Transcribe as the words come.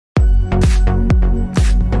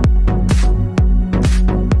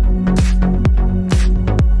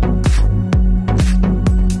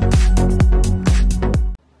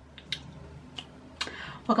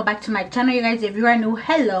back to my channel, you guys. If you are new,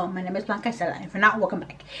 hello, my name is BlancaEstelaBeauty, and if you're not, welcome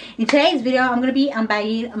back. In today's video, I'm gonna be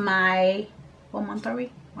unbagging my, what month are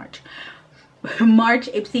we? March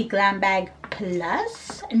Ipsy Glam Bag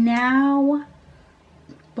Plus. Now,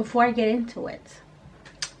 before I get into it,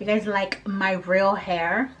 you guys like my real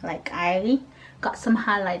hair? Like, I got some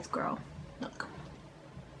highlights, girl.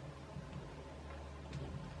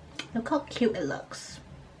 Look how cute it looks.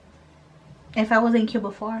 If I wasn't cute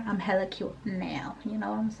before, I'm hella cute now. You know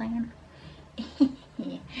what I'm saying?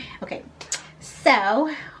 Okay,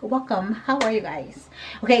 so welcome. How are you guys?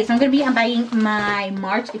 Okay, so I'm gonna be unbagging my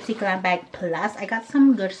March Ipsy Glam Bag Plus. I got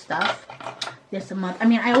some good stuff this month. I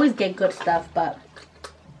mean, I always get good stuff, but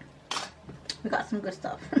we got some good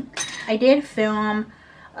stuff. I did film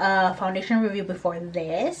a foundation review before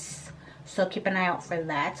this, so keep an eye out for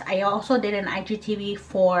that. I also did an IGTV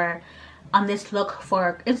for on this look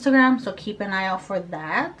for Instagram, so keep an eye out for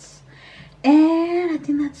that. And I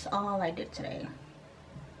think that's all I did today.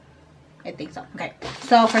 I think so. Okay,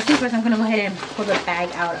 so first things first, I'm gonna go ahead and pull the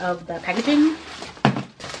bag out of the packaging.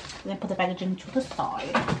 Then put the packaging to the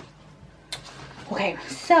side. Okay,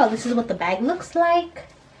 so this is what the bag looks like.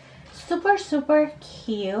 Super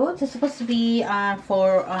cute. It's supposed to be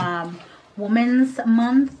for Women's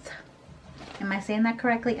Month. Am I saying that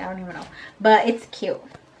correctly? I don't even know, but it's cute.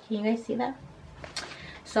 Can you guys see that?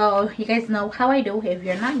 So you guys know how I do. If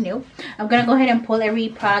you're not new, I'm gonna go ahead and pull every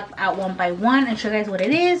product out one by one and show you guys what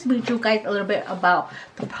it is, read you guys a little bit about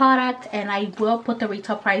the product, and I will put the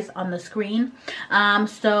retail price on the screen.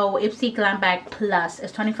 So Ipsy Glam Bag Plus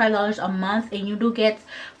is $25 a month, and you do get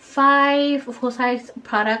 5 full-size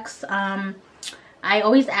products. I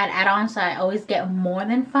always add add-ons, so I always get more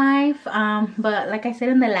than 5. But like I said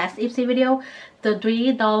in the last Ipsy video, the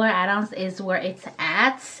 $3 add-ons is where it's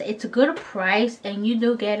at. It's a good price, and you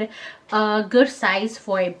do get a good size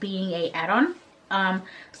for it being a add-on.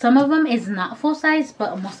 Some of them is not full size,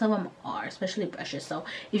 but most of them are, especially brushes. So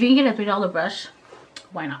if you can get a $3 brush,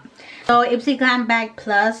 why not? So Ipsy Glam Bag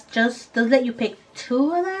Plus just does let you pick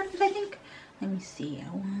 2 of them, I think. Let me see.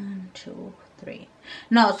 1, 2, 3.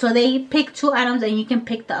 No, so they pick 2 items and you can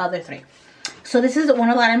pick the other 3. So this is one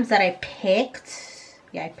of the items that I picked.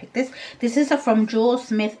 Yeah, I picked this. This is from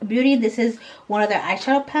𝙎𝙤𝘾𝙄𝘼. This is one of their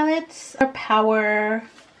eyeshadow palettes. Their Power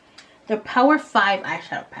 5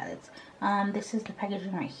 eyeshadow palettes. This is the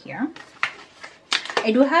packaging right here.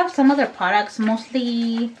 I do have some other products,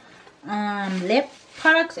 mostly lip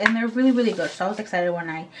products, and they're really good. So I was excited when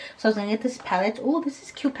I was gonna get this palette. Oh, this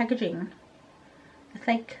is cute packaging. It's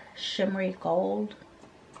like shimmery gold,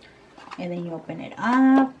 and then you open it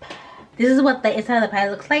up. This is what the inside of the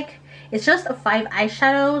palette looks like. It's just 5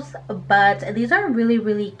 eyeshadows, but these are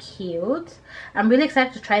really cute. I'm really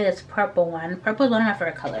excited to try this purple one. Purple is one of my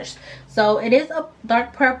favorite colors. So it is a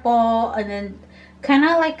dark purple, and then kind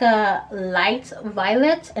of like a light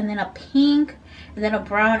violet, and then a pink, and then a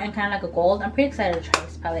brown, and kind of like a gold. I'm pretty excited to try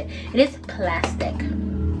this palette. It is plastic.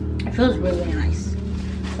 It feels really nice.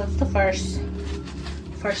 So that's the first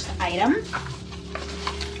item.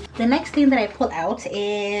 The next thing that I pulled out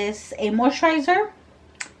is a moisturizer,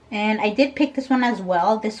 and I did pick this one as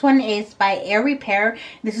well. This one is by Air Repair.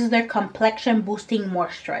 This is their complexion boosting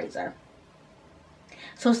moisturizer.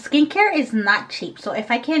 So skincare is not cheap, so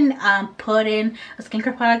if I can put in a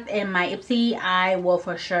skincare product in my Ipsy, I will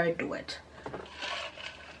for sure do it.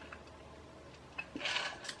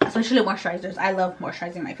 Especially moisturizers. I love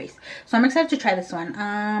moisturizing my face, so I'm excited to try this one.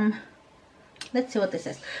 Let's see what this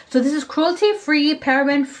is. So this is cruelty-free,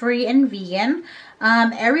 paraben-free, and vegan.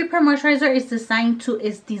 Air Repair moisturizer is designed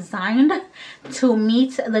to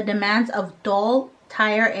meet the demands of dull,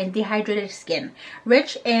 tired, and dehydrated skin.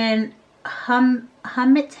 Rich in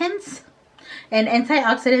humectants and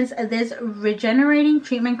antioxidants, this regenerating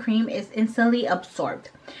treatment cream is instantly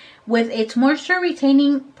absorbed. With its moisture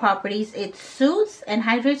retaining properties, it soothes and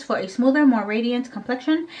hydrates for a smoother, more radiant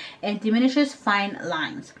complexion and diminishes fine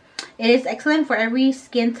lines. It is excellent for every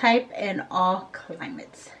skin type and all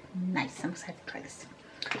climates. Nice. I'm excited to try this.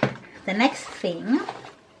 The next thing,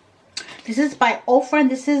 this is by Ofra.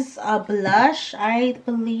 This is a blush, I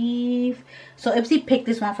believe. So Ipsy picked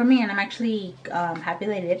this one for me, and I'm actually happy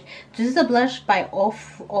that I did. This is a blush by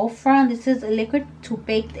Ofra. This is a liquid to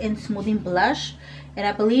baked in smoothing blush, and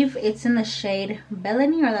I believe it's in the shade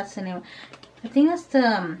Bellany, or that's the name. I think that's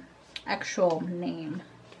the actual name.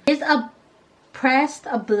 It's a pressed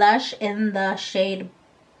blush in the shade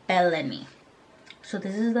Bellany. So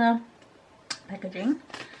this is the packaging.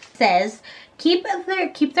 It says keep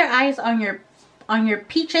their eyes on your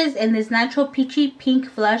peaches in this natural peachy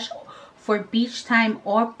pink blush for beach time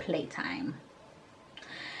or playtime.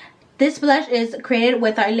 This blush is created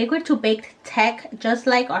with our liquid to bake tech, just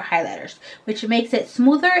like our highlighters, which makes it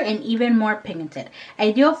smoother and even more pigmented.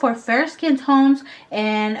 Ideal for fair skin tones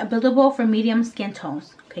and buildable for medium skin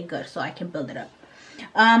tones. Okay, good, so I can build it up.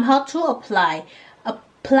 How to apply.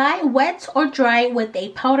 Apply wet or dry with a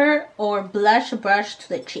powder or blush brush to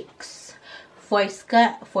the cheeks. For a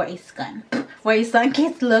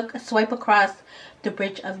sun-kissed look, swipe across the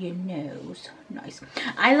bridge of your nose. Nice.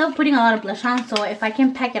 I love putting a lot of blush on, so if I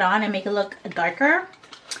can pack it on and make it look darker,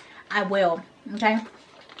 I will. Okay.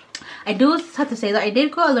 I do have to say that I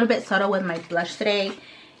did go a little bit subtle with my blush today.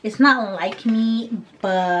 It's not like me,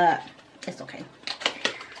 but it's okay.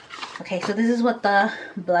 Okay, so this is what the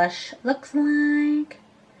blush looks like.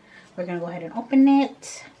 We're gonna go ahead and open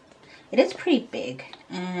it. It is pretty big,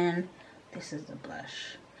 and this is the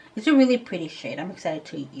blush. It's a really pretty shade. I'm excited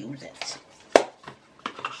to use it.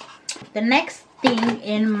 The next thing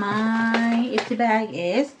in my Ipsy bag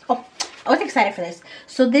is, oh, I was excited for this.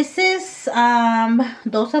 So this is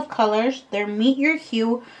Dose of Colors, their Meet Your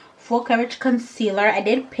Hue Full Coverage Concealer. I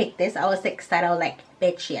did pick this. I was excited. I was like,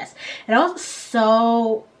 bitch, yes. And I was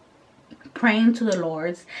so praying to the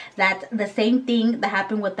Lords that the same thing that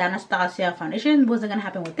happened with the Anastasia foundation wasn't gonna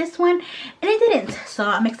happen with this one, and it didn't. So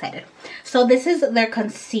I'm excited. So this is their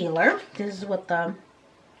concealer. This is what the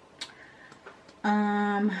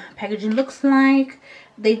packaging looks like.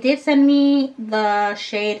 They did send me the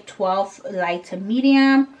shade 12 light to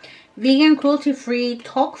medium, vegan, cruelty free,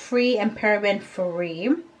 talc free, and paraben free.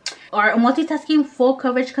 Our multitasking full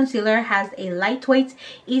coverage concealer has a lightweight,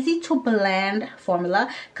 easy to blend formula,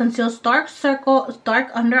 conceals dark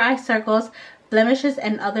under eye circles, blemishes,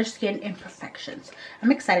 and other skin imperfections.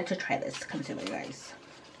 I'm excited to try this concealer, guys.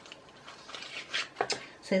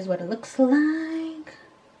 So this is what it looks like.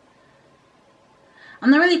 I'm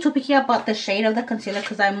not really too picky about the shade of the concealer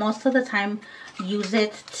because I most of the time use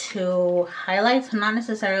it to highlight, not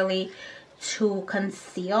necessarily to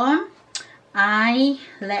conceal. I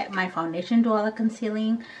let my foundation do all the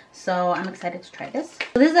concealing, so I'm excited to try this.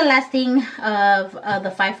 So this is the last thing of the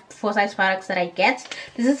 5 full-size products that I get.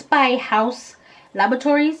 This is by House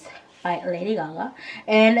Laboratories by Lady Gaga,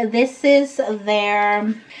 and this is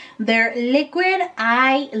their liquid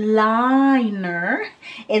eyeliner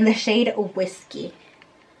in the shade Whiskey.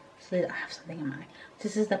 So I have something in mind.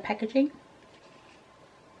 This is the packaging,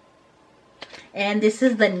 and this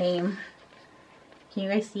is the name. Can you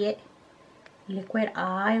guys see it? Liquid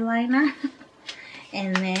eyeliner.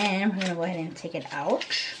 And then we're gonna go ahead and take it out.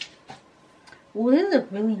 Ooh, this is a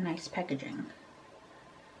really nice packaging,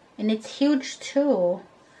 and it's huge too.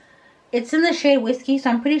 It's in the shade Whiskey,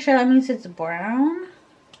 so I'm pretty sure that means it's brown.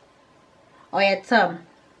 Oh yeah,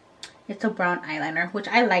 it's a brown eyeliner, which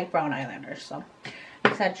I like brown eyeliners, so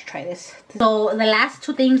I'm excited to try this. So the last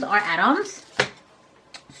 2 things are add-ons.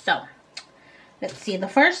 So let's see. The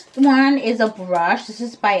first one is a brush. This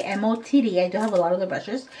is by MOTD. I do have a lot of the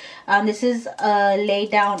brushes. This is a Lay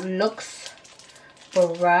Down Looks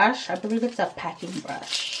brush. I believe it's a packing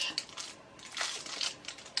brush.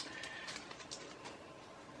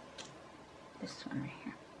 This one right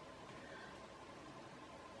here.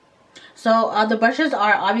 So the brushes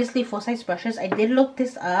are obviously full-size brushes. I did look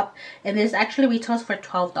this up, and this actually retails for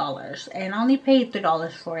 $12, and I only paid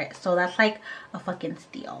 $3 for it. So that's like a fucking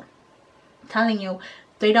steal. Telling you,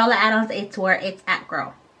 $3 add-ons, it's where it's at,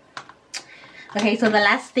 girl. Okay, so the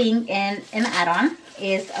last thing in an add-on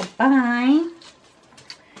is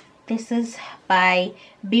this is by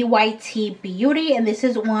𝙎𝙬𝘼, and this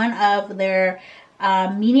is one of their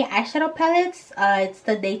mini eyeshadow palettes. It's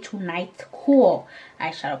the Day to Night Cool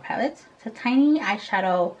eyeshadow palette. It's a tiny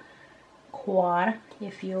eyeshadow quad,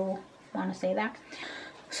 if you want to say that.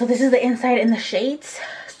 So this is the inside in the shades.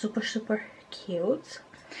 Super, super cute.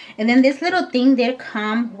 And then this little thing did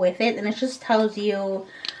come with it, and it just tells you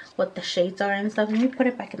what the shades are and stuff. Let me put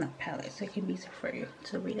it back in the palette so it can be easier for you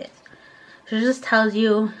to read it. So it just tells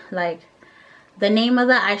you like the name of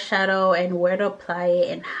the eyeshadow and where to apply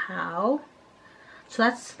it and how. So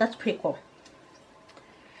that's pretty cool.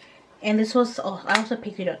 And this was, oh, I also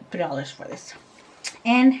paid $3 for this.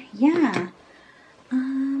 And yeah,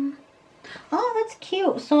 oh, that's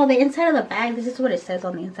cute. So the inside of the bag, this is what it says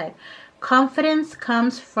on the inside. Confidence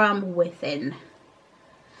comes from within.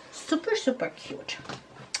 Super, super cute.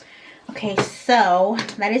 Okay, so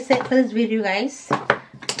that is it for this video, guys.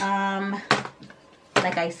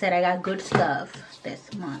 Like I said, I got good stuff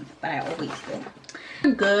this month, but I always do.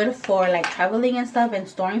 Good for like traveling and stuff and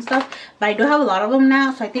storing stuff, but I do have a lot of them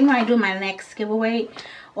now. So I think when I do my next giveaway,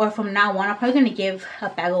 or from now on, I'm probably gonna give a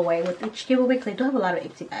bag away with each giveaway, because I do have a lot of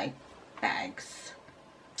Ipsy bags.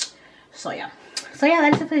 So yeah, So yeah,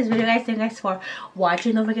 that's it for this video, guys. Thank you guys for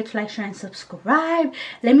watching. Don't forget to like, share, and subscribe.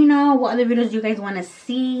 Let me know what other videos you guys want to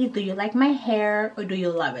see. Do you like my hair or do you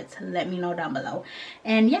love it? Let me know down below.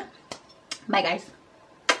 And yeah, bye guys.